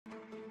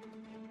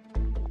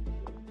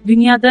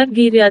Dünyada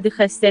qeyri-adi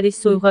xəstəlik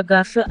soyuğa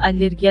qarşı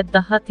allergiya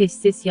daha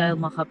tez-tez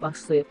yayılmağa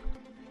başlayıb.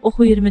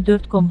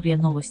 Oxu24.com.ria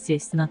Novosti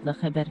istinadla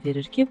xəbər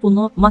verir ki,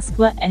 bunu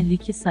Moskva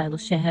 52 saylı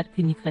şəhər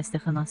klinik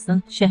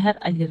xəstəxanasının şəhər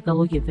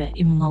allergologiya və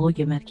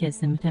immunologiya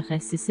mərkəzinin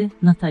mütəxəssisi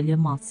Natalya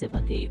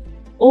Maltseva deyib.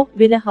 O,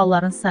 belə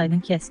halların sayının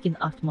kəskin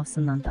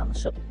artmasından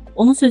danışıb.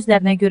 Onun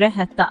sözlərinə görə,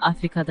 hətta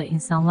Afrikada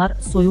insanlar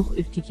soyuq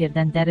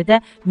ürtikerdən dəridə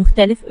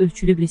müxtəlif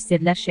ölçülü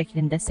blisterlər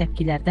şəklində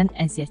səpkilərdən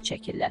əziyyət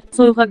çəkirlər.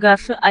 Soyuğa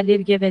qarşı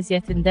allergiya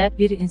vəziyyətində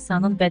bir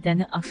insanın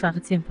bədəni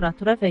aşağı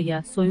temperatura və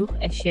ya soyuq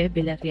əşyaya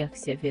belə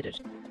reaksiya verir.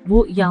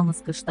 Bu,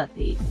 yalnız qışda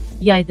deyil,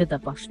 yayda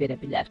da baş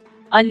verə bilər.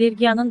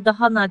 Allergiyanın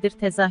daha nadir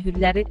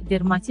təzahürləri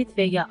dermatit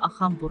və ya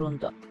axan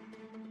burundur.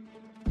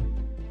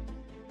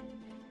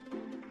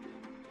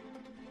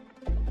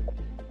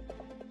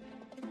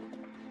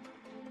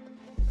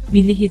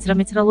 Milli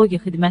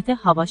Hidrometeorologiya Xidməti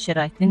hava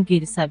şəraitinin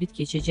qeyri-sabit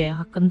keçəcəyi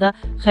haqqında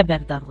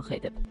xəbərdarlıq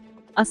edib.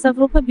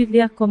 Avropa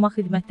Birliyi haqqında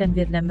xidmətdən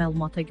verilən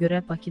məlumata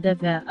görə Bakıda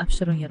və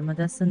Abşeron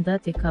yarımadasında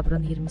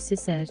dekabrın 20-si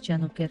səhər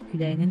cənub-qərb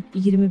küləyinin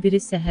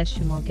 21-i səhər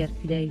şimal-qərb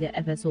küləyi ilə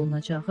əvəz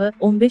olunacağı,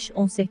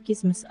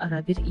 15-18 mis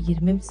arabir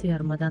 20 mis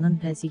yarımadanın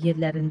bəzi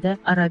yerlərində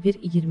arabir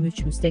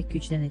 23 misdək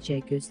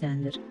güclənəcəyi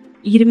gözlənilir.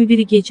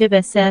 21-i gecə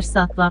və səhər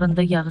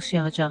saatlarında yağış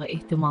yağacağı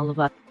ehtimalı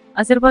var.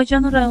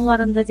 Azərbaycanın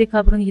rayonlarında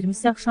dekabrın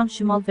 20-si axşam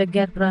şimal və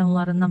qərb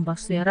rayonlarından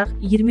başlayaraq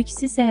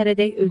 22-si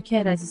səhərədək ölkə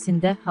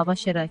ərazisində hava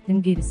şəraitinin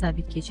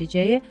qeyri-sabit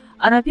keçəcəyi,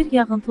 arabir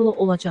yağıntılı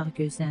olacağı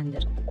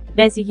gözlənilir.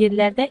 Bəzi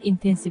yerlərdə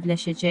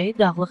intensivləşəcəyi,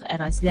 dağlıq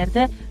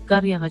ərazilərdə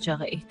qar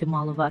yağacağı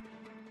ehtimalı var.